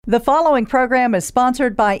The following program is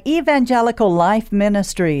sponsored by Evangelical Life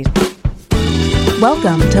Ministries.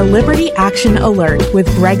 Welcome to Liberty Action Alert with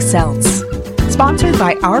Greg Seltz. Sponsored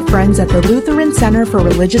by our friends at the Lutheran Center for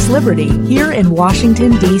Religious Liberty here in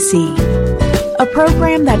Washington, D.C. A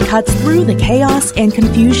program that cuts through the chaos and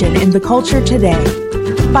confusion in the culture today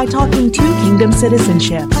by talking to kingdom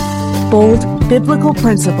citizenship, bold biblical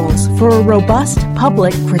principles for a robust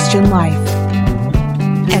public Christian life.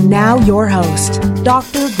 And now your host,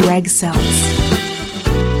 Dr. Greg Seltz.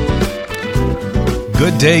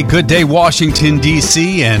 Good day, Washington,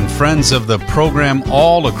 D.C., and friends of the program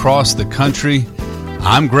all across the country.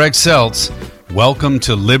 I'm Greg Seltz. Welcome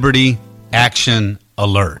to Liberty Action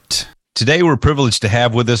Alert. Today, we're privileged to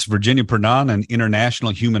have with us Virginia Perdon, an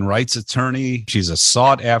international human rights attorney. She's a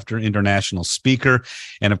sought-after international speaker.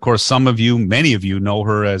 And of course, many of you know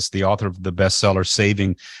her as the author of the bestseller,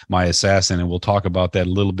 Saving My Assassin. And we'll talk about that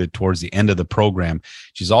a little bit towards the end of the program.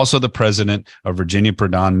 She's also the president of Virginia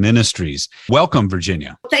Perdon Ministries. Welcome,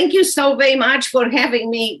 Virginia. Thank you so very much for having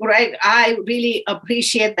me, Greg. I really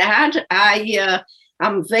appreciate that.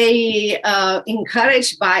 I'm very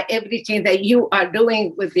encouraged by everything that you are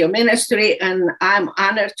doing with your ministry, and I'm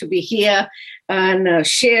honored to be here and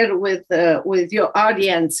share with your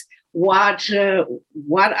audience what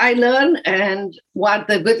I learned and what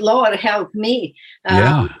the good Lord helped me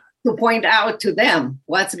to point out to them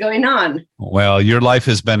what's going on. Well, your life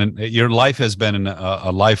has been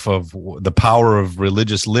a life of the power of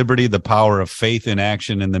religious liberty, the power of faith in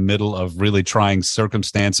action in the middle of really trying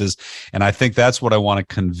circumstances. And I think that's what I want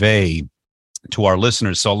to convey to our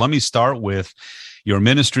listeners. So let me start with your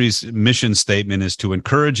ministry's mission statement is to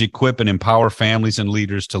encourage, equip, and empower families and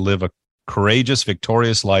leaders to live a courageous,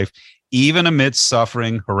 victorious life, even amidst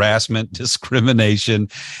suffering, harassment, discrimination,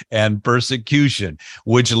 and persecution,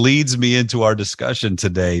 which leads me into our discussion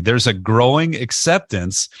today. There's a growing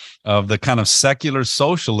acceptance of the kind of secular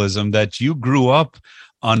socialism that you grew up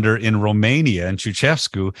under in Romania and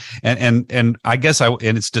Ceausescu, and I guess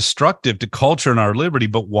it's destructive to culture and our liberty.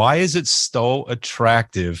 But why is it so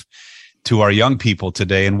attractive to our young people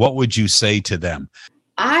today? And what would you say to them?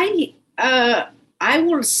 I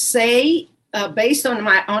will say, based on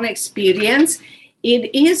my own experience,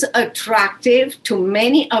 it is attractive to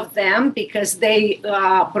many of them because they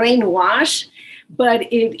brainwash, but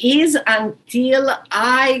it is until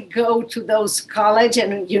I go to those college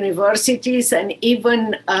and universities and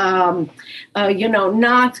even, not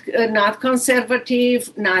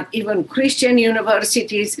conservative, not even Christian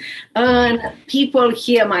universities, and people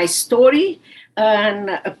hear my story.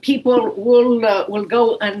 And people will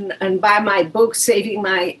go and buy my book, Saving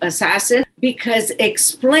My Assassin, because it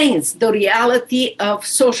explains the reality of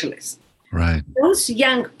socialism. Right. Those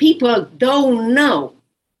young people don't know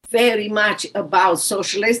very much about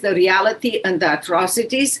socialism, the reality and the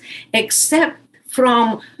atrocities, except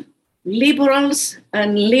from liberals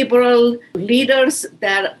and liberal leaders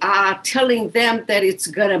that are telling them that it's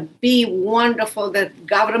going to be wonderful, that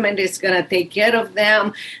government is going to take care of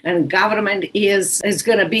them and government is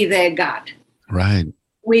going to be their God. Right.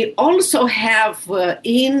 We also have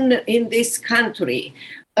in this country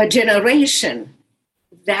a generation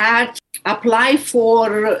that apply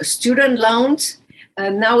for student loans.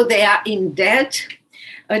 Now they are in debt.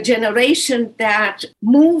 A generation that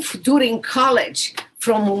move during college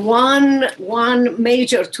from one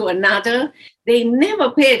major to another. They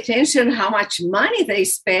never pay attention how much money they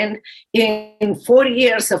spend in 4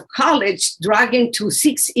 years of college, dragging to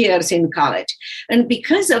 6 years in college. And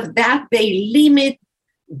because of that, they limit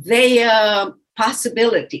their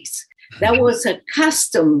possibilities. That was a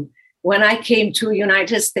custom when I came to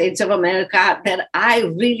United States of America that I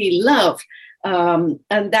really loved.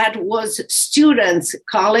 And that was students,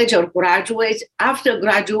 college or graduates, after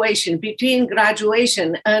graduation, between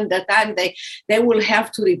graduation and the time they will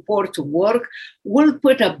have to report to work, will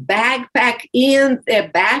put a backpack in their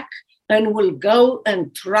back and will go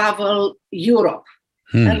and travel Europe.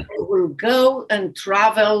 And they will go and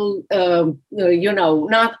travel,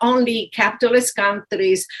 not only capitalist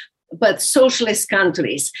countries, but socialist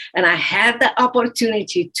countries. And I had the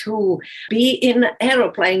opportunity to be in an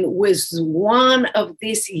airplane with one of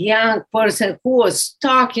these young person who was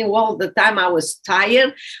talking all the time. I was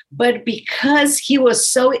tired, but because he was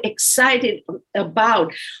so excited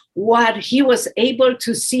about what he was able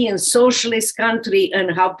to see in socialist country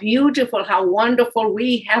and how beautiful, how wonderful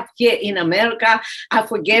we have here in America, I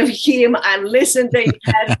forgave him. I listened to him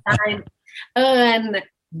that time. And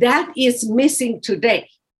that is missing today.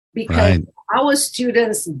 Because our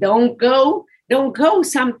students don't go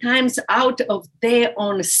sometimes out of their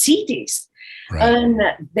own cities. And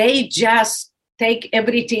they just take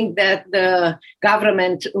everything that the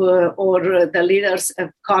government or the leaders of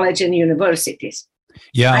college and universities.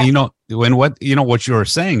 Yeah, what you're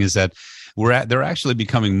saying is that they're actually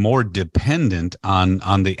becoming more dependent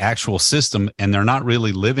on the actual system, and they're not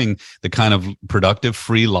really living the kind of productive,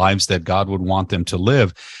 free lives that God would want them to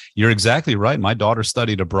live. You're exactly right. My daughter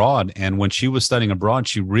studied abroad, and when she was studying abroad,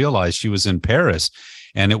 she realized she was in Paris,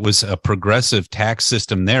 and it was a progressive tax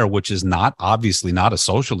system there, which is obviously not a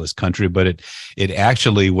socialist country, but it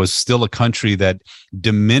actually was still a country that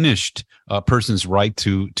diminished a person's right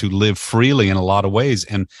to live freely in a lot of ways.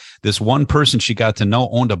 And this one person she got to know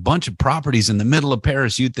owned a bunch of properties in the middle of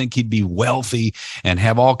Paris. You'd think he'd be wealthy and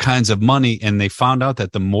have all kinds of money. And they found out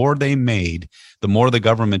that the more they made, the more the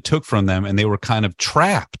government took from them, and they were kind of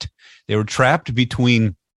trapped. They were trapped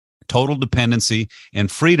between total dependency and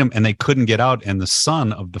freedom, and they couldn't get out. And the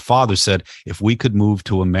son of the father said, if we could move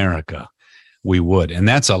to America, we would. And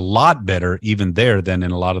that's a lot better even there than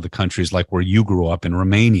in a lot of the countries like where you grew up in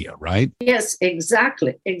Romania, right? Yes,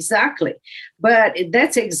 exactly. But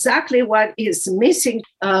that's exactly what is missing,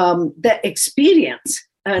 the experience.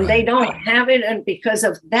 And They don't have it. And because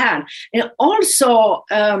of that, and also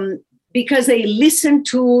because they listen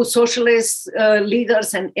to socialist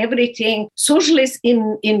leaders and everything, socialists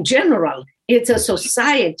in general, it's a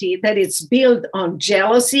society that is built on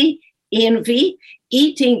jealousy, envy,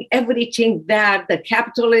 eating everything that the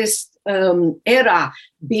capitalist era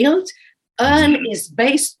built, and is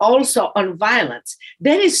based also on violence.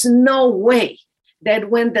 There is no way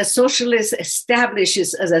that when the socialist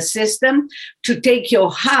establishes as a system to take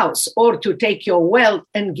your house or to take your wealth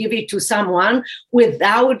and give it to someone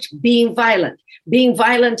without being violent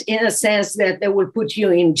in a sense that they will put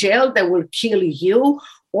you in jail, they will kill you,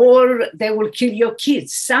 or they will kill your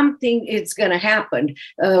kids. Something is going to happen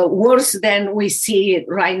worse than we see it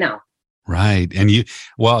right now. Right. And you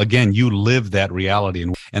live that reality.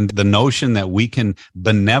 And the notion that we can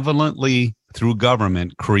benevolently, through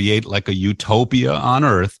government, create like a utopia on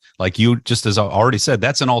earth, like you, just as I already said,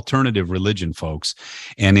 that's an alternative religion, folks.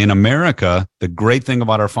 And in America, the great thing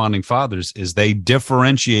about our founding fathers is they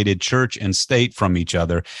differentiated church and state from each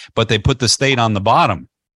other, but they put the state on the bottom.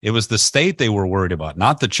 It was the state they were worried about,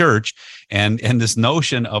 not the church. And this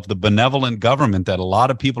notion of the benevolent government that a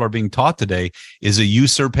lot of people are being taught today is a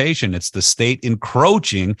usurpation. It's the state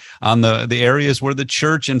encroaching on the areas where the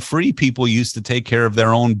church and free people used to take care of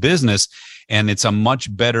their own business. And it's a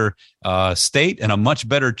much better state and a much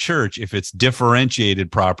better church if it's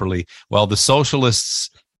differentiated properly. Well, the socialists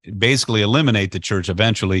basically eliminate the church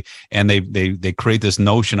eventually, and they create this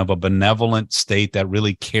notion of a benevolent state that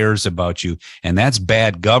really cares about you, and that's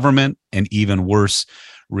bad government and even worse,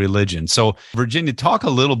 religion. So Virginia, talk a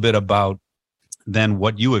little bit about then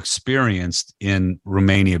what you experienced in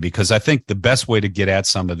Romania, because I think the best way to get at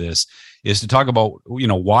some of this is to talk about,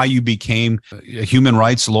 why you became a human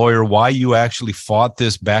rights lawyer, why you actually fought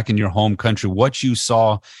this back in your home country, what you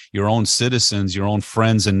saw your own citizens, your own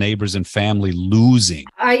friends and neighbors and family losing.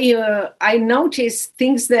 I noticed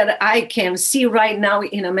things that I can see right now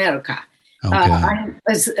in America. Okay.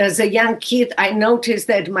 As a young kid, I noticed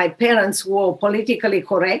that my parents were politically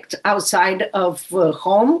correct outside of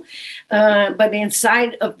home, but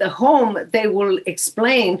inside of the home, they will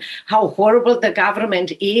explain how horrible the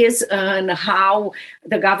government is and how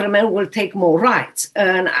the government will take more rights.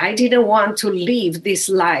 And I didn't want to live this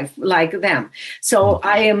life like them. So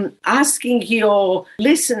I am asking your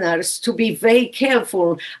listeners to be very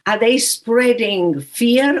careful. Are they spreading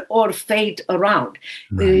fear or faith around?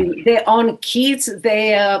 Right. Their own kids,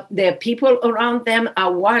 their people around them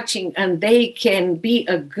are watching, and they can be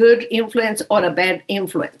a good influence or a bad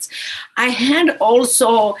influence. I had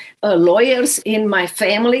also lawyers in my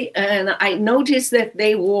family, and I noticed that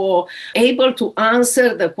they were able to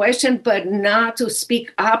answer the question, but not to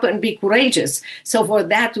speak up and be courageous. So for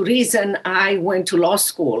that reason, I went to law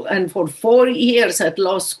school. And for 4 years at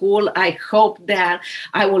law school, I hope that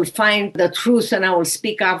I will find the truth and I will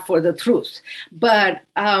speak up for the truth. But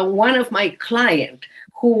one of my clients,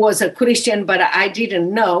 who was a Christian, but I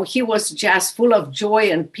didn't know, he was just full of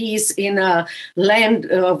joy and peace in a land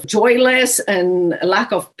of joyless and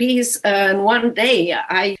lack of peace. And one day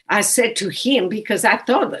I said to him, because I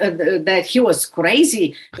thought that he was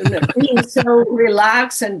crazy, being so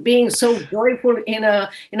relaxed and being so joyful in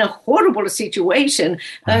a horrible situation.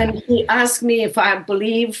 And he asked me if I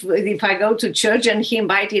go to church, and he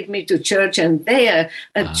invited me to church. And there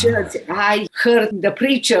at church, I heard the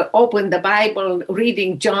preacher open the Bible,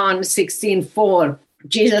 reading John 16:4.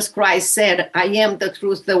 Jesus Christ said, "I am the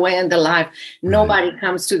truth, the way, and the life. Nobody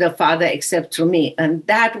comes to the Father except through me." And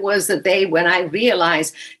that was the day when I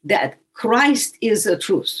realized that Christ is the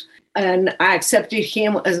truth. and I accepted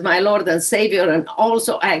him as my Lord and Savior, and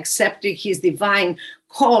also I accepted his divine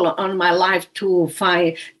call on my life to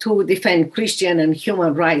defend Christian and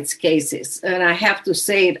human rights cases. And I have to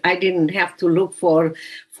say, I didn't have to look for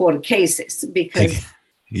cases because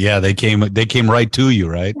they came right to you,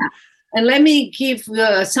 right? Yeah. And let me give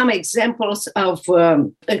some examples of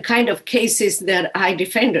the kind of cases that I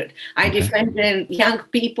defended. I defended young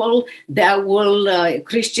people that will,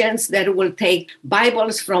 Christians that will take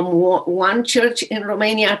Bibles from one church in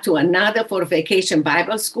Romania to another for vacation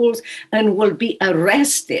Bible schools and will be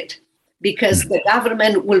arrested because the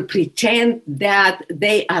government will pretend that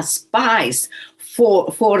they are spies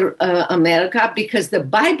for America because the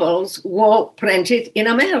Bibles were printed in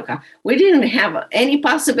America. We didn't have any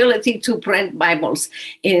possibility to print Bibles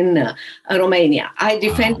in Romania. I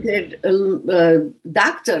defended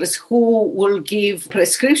doctors who will give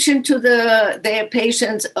prescription to their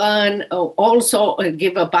patients and also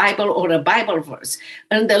give a Bible or a Bible verse.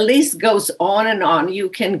 And the list goes on and on. You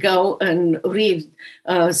can go and read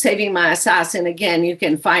Saving My Assassin. Again, you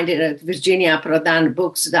can find it at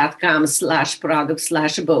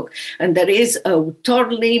virginiaprodanbooks.com/product/book. And there is a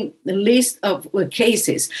totally list of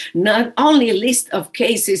cases, not only list of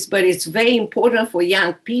cases, but it's very important for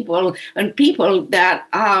young people and people that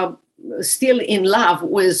are still in love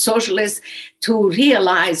with socialists to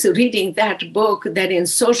realize, reading that book, that in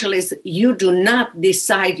socialists, you do not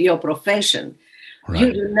decide your profession. Right.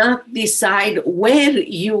 You do not decide where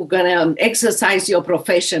you're going to exercise your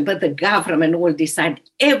profession, but the government will decide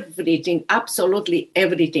everything, absolutely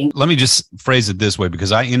everything. Let me just phrase it this way,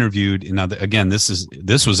 because I interviewed, again, this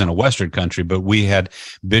was in a Western country, but we had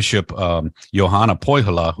Bishop Johanna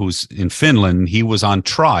Pohjola, who's in Finland. He was on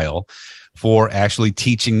trial for actually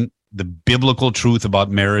teaching the biblical truth about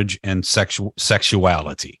marriage and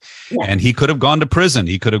sexuality. Yeah. And he could have gone to prison.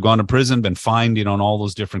 Been fined, and all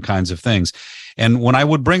those different kinds of things. And when I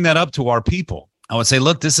would bring that up to our people, I would say,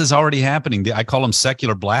 look, this is already happening. I call them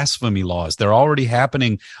secular blasphemy laws. They're already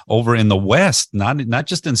happening over in the West, not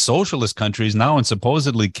just in socialist countries, now in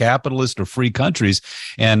supposedly capitalist or free countries.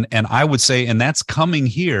 And I would say, and that's coming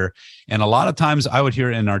here. And a lot of times I would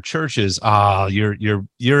hear in our churches,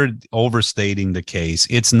 you're overstating the case.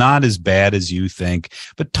 It's not as bad as you think.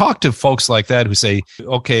 But talk to folks like that who say,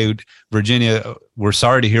 okay, Virginia, we're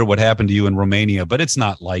sorry to hear what happened to you in Romania, but it's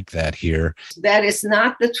not like that here. That is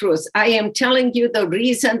not the truth. I am telling you the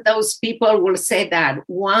reason those people will say that.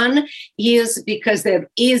 One is because there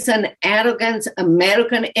is an arrogance,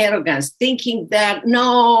 American arrogance, thinking that,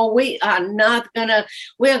 no, we're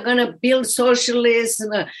going to build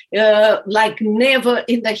socialism like never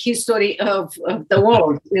in the history of the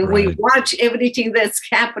world. Right. We watch everything that's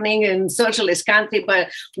happening in socialist country, but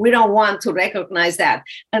we don't want to recognize that.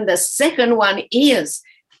 And the second one is,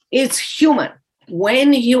 it's human.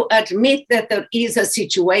 When you admit that there is a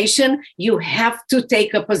situation, you have to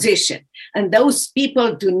take a position. And those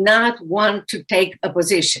people do not want to take a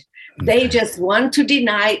position. Okay. They just want to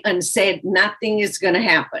deny and say nothing is going to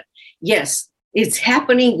happen. Yes, it's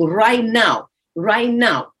happening right now. Right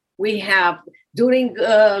now. We have, during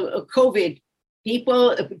COVID,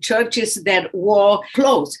 churches that were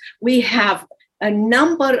closed. We have a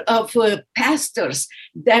number of pastors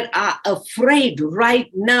that are afraid right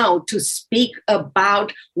now to speak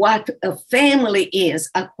about what a family is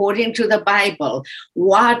according to the Bible,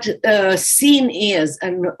 what sin is,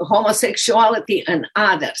 and homosexuality and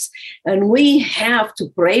others. And we have to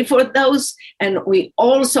pray for those, and we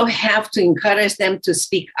also have to encourage them to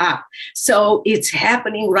speak up. So it's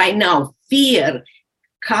happening right now. Fear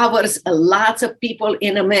covers a lot of people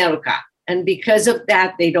in America. And because of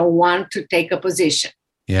that, they don't want to take a position.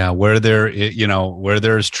 Yeah, where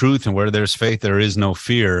there's truth and where there's faith, there is no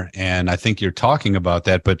fear. And I think you're talking about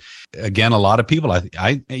that. But again, a lot of people,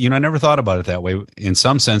 I never thought about it that way. In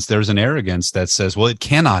some sense, there's an arrogance that says, well, it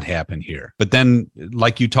cannot happen here. But then,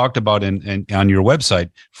 like you talked about on your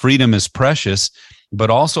website, freedom is precious. But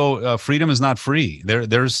also, freedom is not free.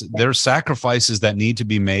 There's sacrifices that need to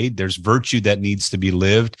be made. There's virtue that needs to be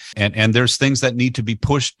lived, and there's things that need to be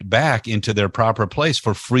pushed back into their proper place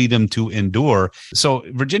for freedom to endure. So,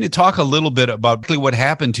 Virginia, talk a little bit about what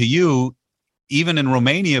happened to you, even in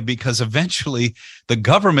Romania, because eventually the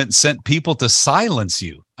government sent people to silence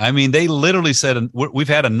you. I mean, they literally said, "We've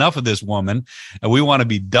had enough of this woman, and we want to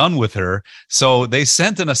be done with her." So they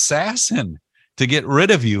sent an assassin to get rid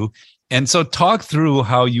of you. And so talk through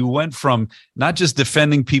how you went from not just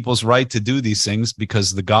defending people's right to do these things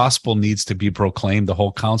because the gospel needs to be proclaimed, the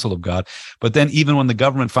whole counsel of God, but then even when the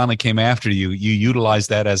government finally came after you, you utilized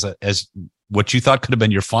that as what you thought could have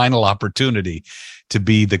been your final opportunity to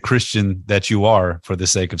be the Christian that you are for the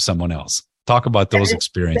sake of someone else. Talk about those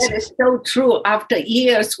experiences. That is so true. After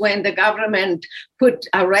years when the government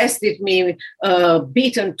arrested me,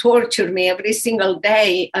 beaten, tortured me every single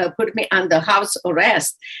day, put me under house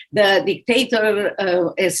arrest, the dictator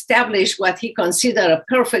established what he considered a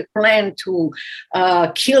perfect plan to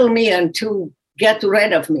kill me and to get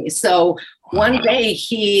rid of me. So one day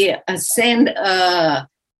he sent a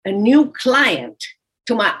new client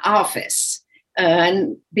to my office.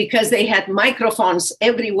 And because they had microphones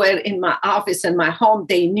everywhere in my office and my home,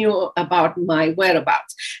 they knew about my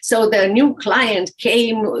whereabouts. So the new client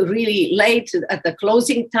came really late at the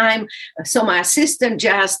closing time. So my assistant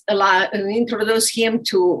just introduced him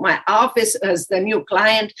to my office as the new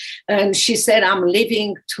client. And she said, I'm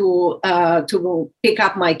leaving to pick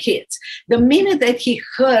up my kids. The minute that he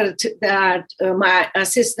heard that my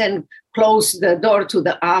assistant closed the door to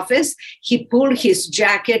the office, he pulled his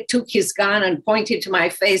jacket, took his gun, and pointed to my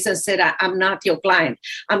face and said, I'm not your client.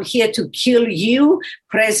 I'm here to kill you.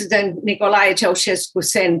 President Nicolae Ceausescu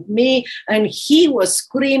sent me. And he was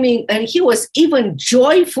screaming, and he was even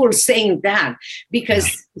joyful saying that, because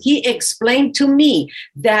he explained to me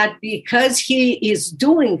that because he is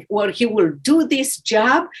doing, or he will do this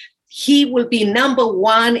job, he will be number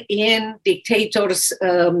one in dictator's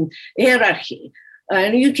hierarchy.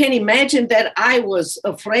 And you can imagine that I was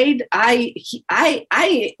afraid. I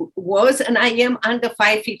was, and I am under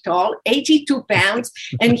 5 feet tall, 82 pounds,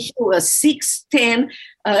 and he was 6'10",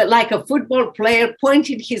 like a football player,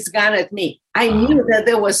 pointed his gun at me. I knew that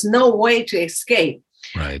there was no way to escape.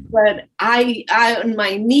 Right. But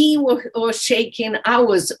my knee was shaking. I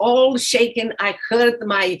was all shaken. I heard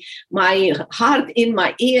my heart in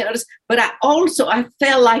my ears, but I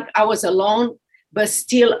felt like I was alone. But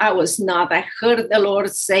still, I was not. I heard the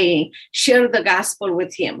Lord saying, share the gospel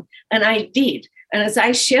with him. And I did. And as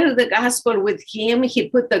I shared the gospel with him, he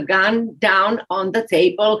put the gun down on the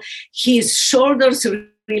table. His shoulders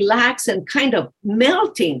relaxed and kind of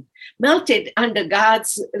melted under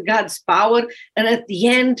God's power. And at the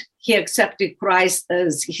end, he accepted Christ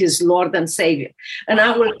as his Lord and Savior. And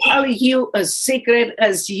I will tell you a secret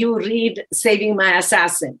as you read Saving My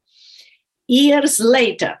Assassin. Years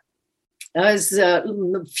later, as a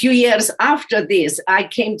few years after this, I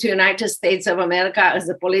came to United States of America as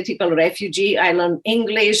a political refugee. I learned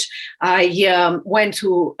English. I went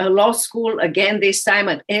to a law school, again, this time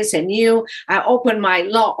at SMU. I opened my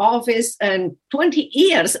law office, and 20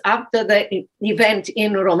 years after the event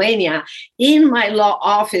in Romania, in my law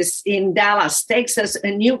office in Dallas, Texas,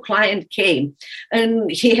 a new client came. And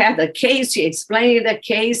he had a case. He explained the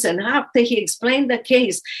case. And after he explained the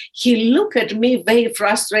case, he looked at me very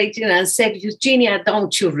frustrated and said, Eugenia,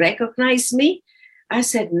 don't you recognize me? I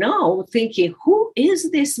said, no, thinking, who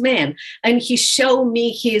is this man? And he showed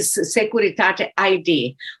me his Securitate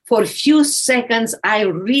ID. For a few seconds, I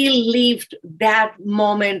relived that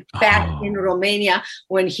moment back in Romania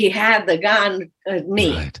when he had the gun at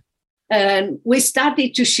me. Right. And we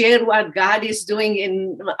started to share what God is doing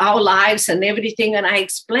in our lives and everything. And I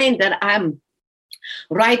explained that I'm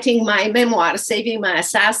writing my memoir, Saving My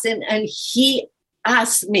Assassin, and he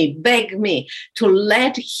begged me to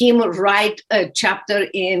let him write a chapter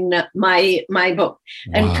in my book.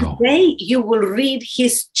 Wow. And today you will read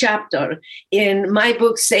his chapter in my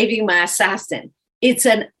book, Saving My Assassin. It's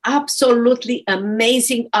an absolutely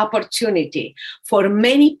amazing opportunity for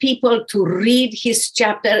many people to read his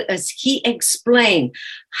chapter as he explained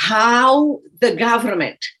how the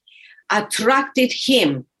government attracted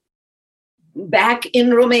him back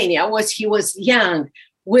in Romania when he was young,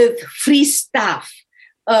 with free stuff,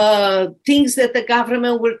 things that the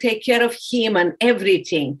government will take care of him and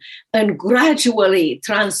everything, and gradually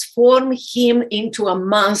transform him into a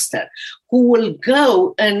monster who will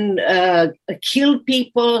go and kill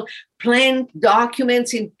people, plant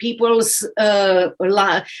documents in people's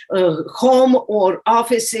home or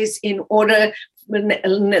offices in order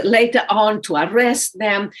later on to arrest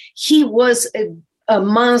them. He was a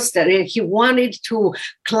monster, and he wanted to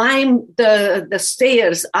climb the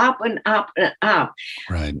stairs up and up and up.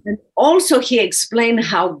 Right. And also he explained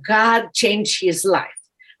how God changed his life.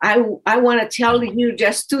 I want to tell you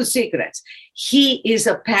just two secrets. He is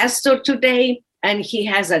a pastor today, and he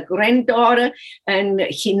has a granddaughter, and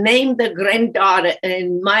he named the granddaughter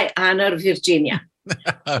in my honor, Virginia.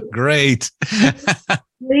 Great.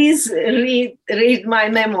 Please read my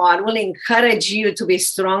memoir. I will encourage you to be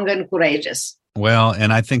strong and courageous. Well,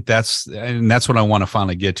 and I think that's what I want to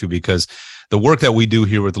finally get to, because the work that we do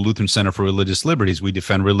here with the Lutheran Center for Religious Liberties, we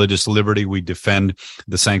defend religious liberty, we defend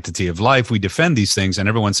the sanctity of life, we defend these things, and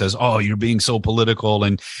everyone says, oh, you're being so political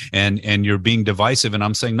and you're being divisive. And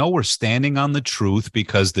I'm saying, no, we're standing on the truth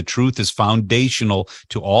because the truth is foundational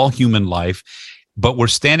to all human life, but we're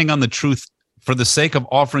standing on the truth for the sake of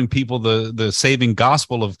offering people the saving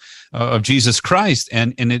gospel of Jesus Christ.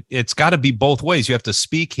 And it's got to be both ways. You have to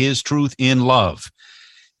speak his truth in love.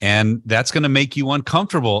 And that's going to make you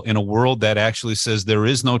uncomfortable in a world that actually says there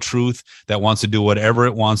is no truth, that wants to do whatever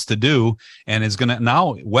it wants to do, and is going to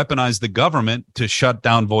now weaponize the government to shut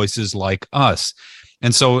down voices like us.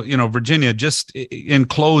 And so, Virginia, just in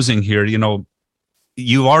closing here,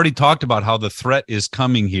 you already talked about how the threat is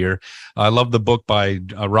coming here. I love the book by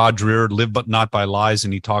Rod Dreher, Live But Not by Lies,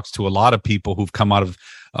 and he talks to a lot of people who've come out of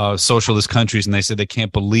socialist countries, and they say they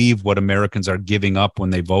can't believe what Americans are giving up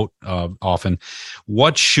when they vote often.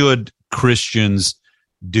 What should Christians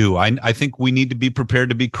do? I think we need to be prepared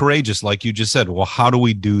to be courageous, like you just said. Well, how do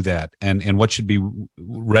we do that? And what should be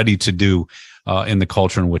ready to do in the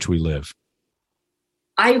culture in which we live?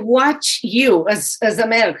 I watch you as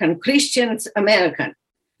American, Christians American,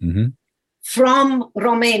 from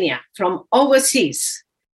Romania, from overseas,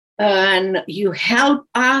 and you help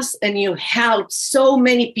us and you help so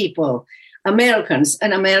many people, Americans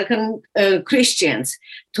and American Christians,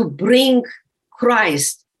 to bring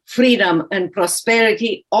Christ, freedom and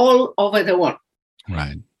prosperity all over the world.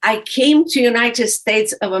 Right. I came to United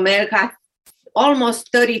States of America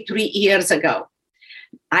almost 33 years ago.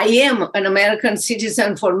 I am an American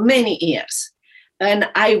citizen for many years, and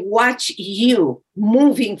I watch you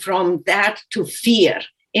moving from that to fear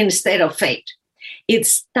instead of faith.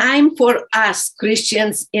 It's time for us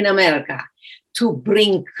Christians in America to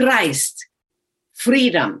bring Christ,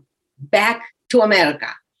 freedom back to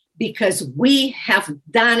America, because we have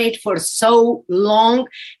done it for so long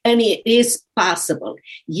and it is possible.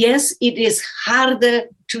 Yes, it is harder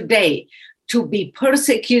today to be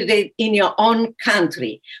persecuted in your own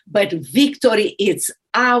country, but victory is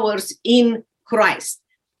ours in Christ.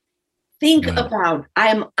 Think about,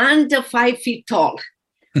 I'm under 5 feet tall.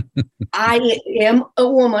 I am a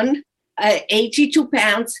woman, 82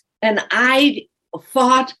 pounds, and I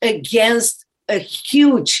fought against a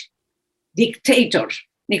huge dictator,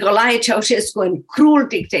 Nicolae Ceausescu, a cruel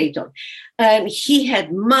dictator. And he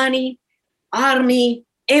had money, army,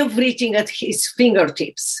 everything at his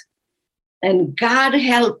fingertips. And God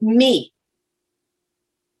helped me.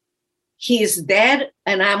 He is dead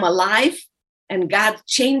and I'm alive. And God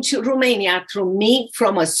changed Romania through me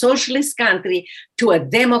from a socialist country to a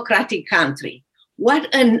democratic country. What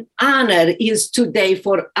an honor is today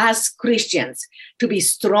for us Christians to be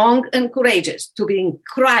strong and courageous, to bring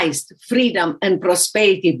Christ, freedom, and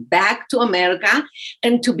prosperity back to America,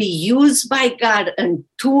 and to be used by God and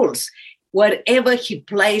tools wherever he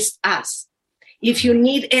placed us. If you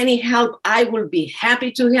need any help, I will be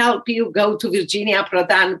happy to help you. Go to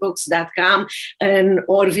virginiaprodanbooks.com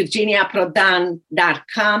or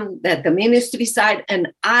virginiaprodan.com, that's the ministry side,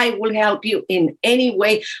 and I will help you in any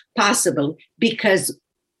way possible, because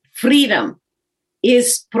freedom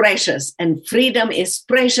is precious, and freedom is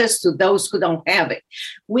precious to those who don't have it.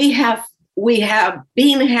 We have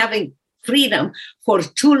been having freedom for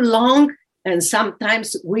too long, and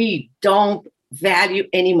sometimes we don't value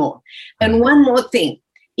anymore. And one more thing,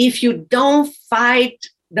 if you don't fight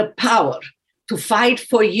the power to fight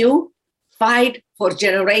for you, fight for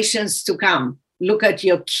generations to come. Look at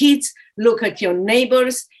your kids, look at your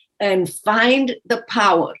neighbors, and find the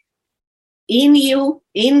power in you,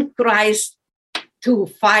 in Christ, to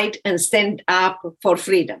fight and stand up for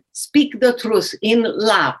freedom. Speak the truth in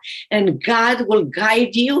love, and God will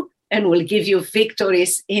guide you and will give you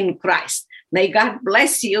victories in Christ. May God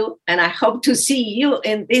bless you, and I hope to see you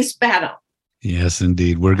in this battle. Yes,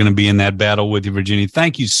 indeed. We're going to be in that battle with you, Virginia.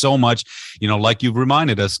 Thank you so much. Like you've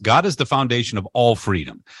reminded us, God is the foundation of all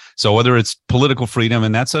freedom. So whether it's political freedom,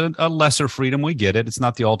 and that's a lesser freedom, we get it. It's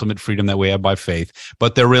not the ultimate freedom that we have by faith,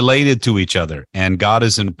 but they're related to each other. And God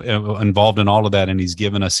is involved in all of that, and he's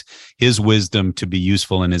given us his wisdom to be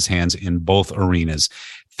useful in his hands in both arenas.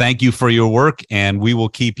 Thank you for your work, and we will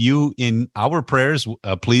keep you in our prayers.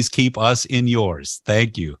 Please keep us in yours.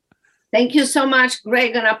 Thank you. Thank you so much,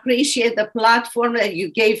 Greg, and I appreciate the platform that you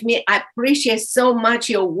gave me. I appreciate so much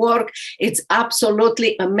your work. It's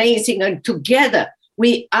absolutely amazing. And together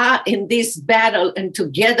we are in this battle, and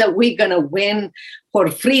together we're going to win for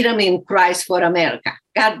freedom in Christ for America.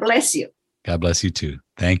 God bless you. God bless you too.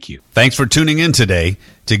 Thank you. Thanks for tuning in today.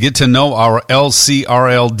 To get to know our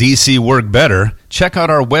LCRL-DC work better, check out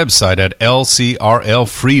our website at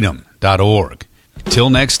lcrlfreedom.org. Till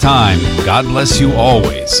next time, God bless you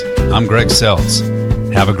always. I'm Greg Seltz.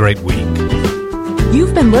 Have a great week.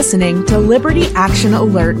 You've been listening to Liberty Action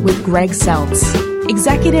Alert with Greg Seltz,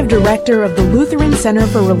 Executive Director of the Lutheran Center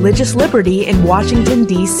for Religious Liberty in Washington,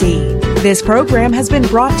 D.C. This program has been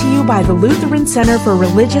brought to you by the Lutheran Center for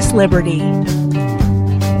Religious Liberty.